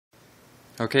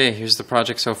Okay, here's the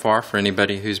project so far for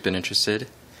anybody who's been interested.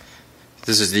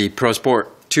 This is the Pro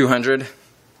Sport 200,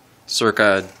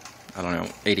 circa, I don't know,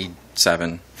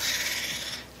 87.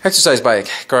 Exercise bike,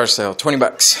 garage sale, 20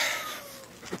 bucks.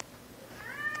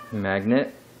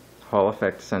 Magnet, Hall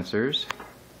effect sensors,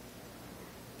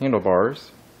 handlebars,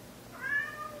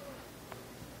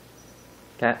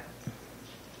 cat.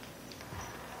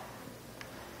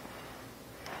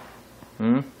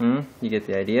 You get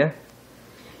the idea.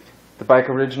 The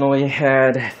bike originally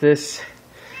had this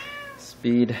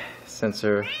speed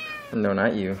sensor, no,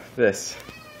 not you, this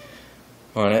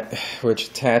on it, which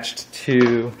attached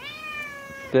to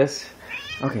this.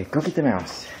 Okay, go get the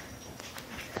mouse.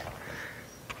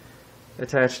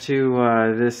 Attached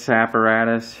to this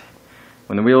apparatus.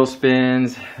 When the wheel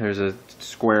spins, there's a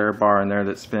square bar in there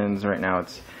that spins. Right now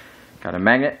it's got a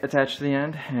magnet attached to the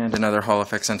end and another Hall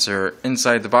effect sensor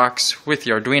inside the box with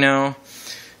the Arduino,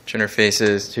 which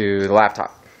interfaces to the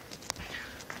laptop.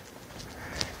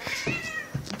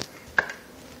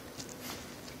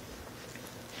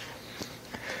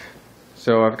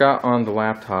 So I've got on the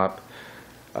laptop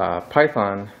a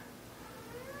Python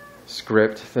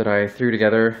script that I threw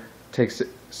together, takes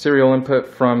serial input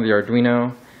from the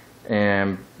Arduino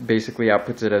and basically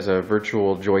outputs it as a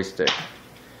virtual joystick.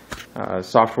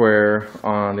 Software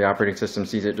on the operating system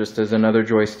sees it just as another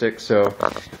joystick, so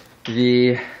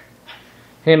the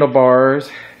handlebars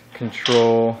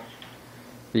control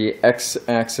the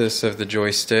x-axis of the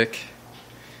joystick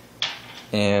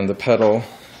and the pedals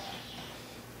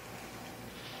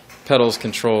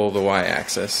control the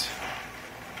y-axis.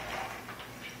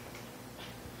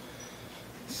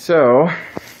 So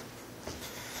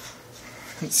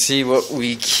let's see what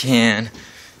we can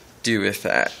do with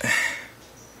that.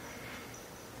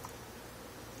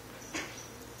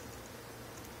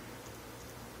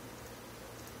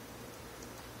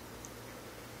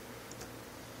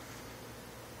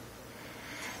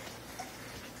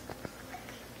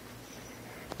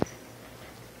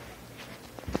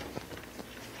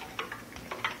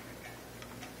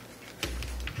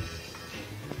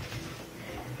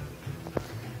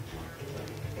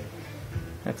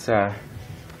 It's a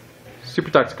Super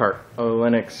Tux Cart, a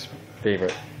Linux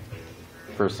favorite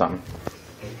for some.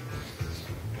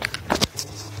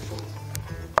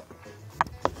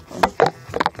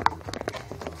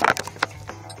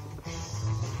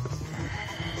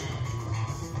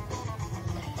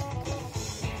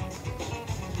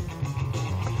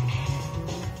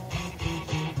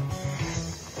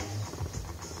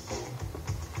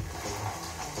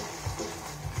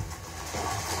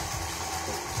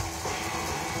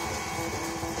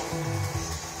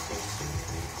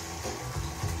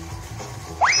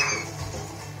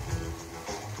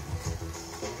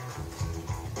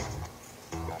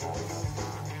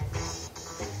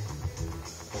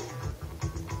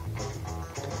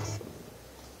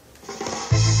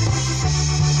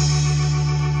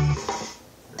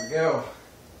 Go.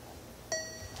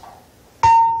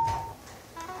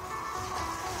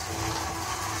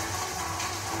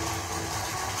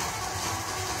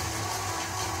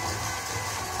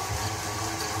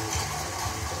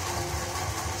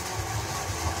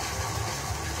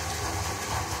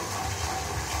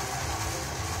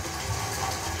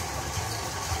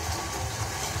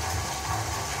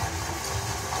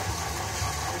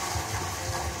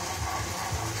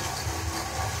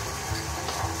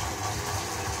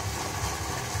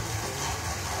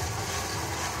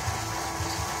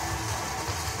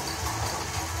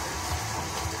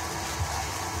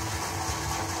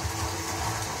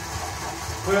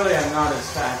 Clearly I'm not as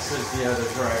fast as the other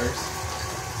drivers.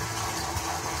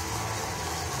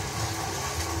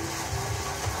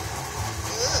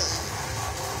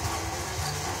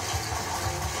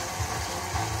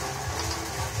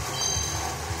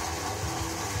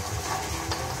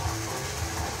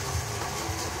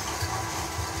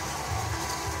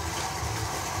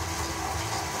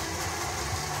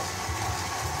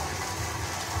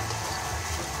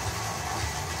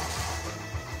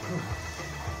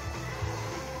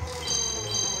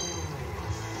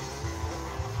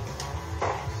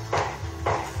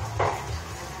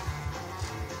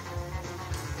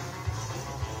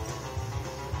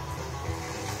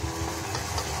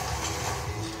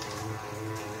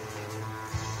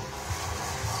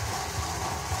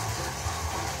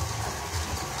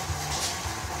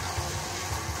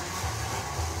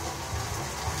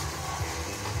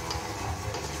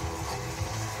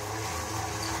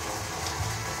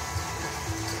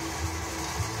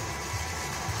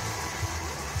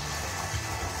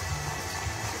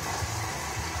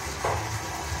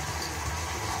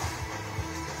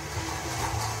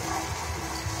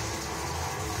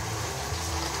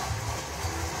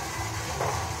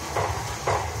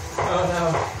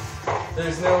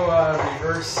 there's no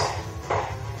reverse.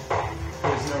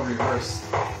 There's no reverse.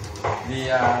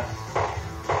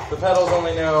 The pedals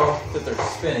only know that they're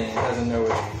spinning. It doesn't know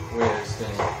which way they're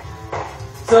spinning.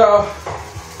 So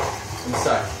I'm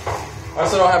stuck. I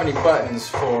also don't have any buttons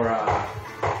for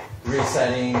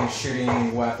resetting,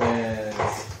 shooting weapons,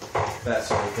 that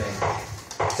sort of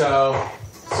thing. So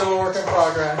still a work in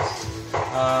progress,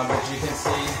 but you can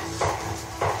see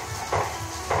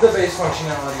the base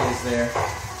functionality is there.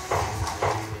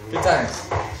 Good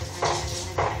times.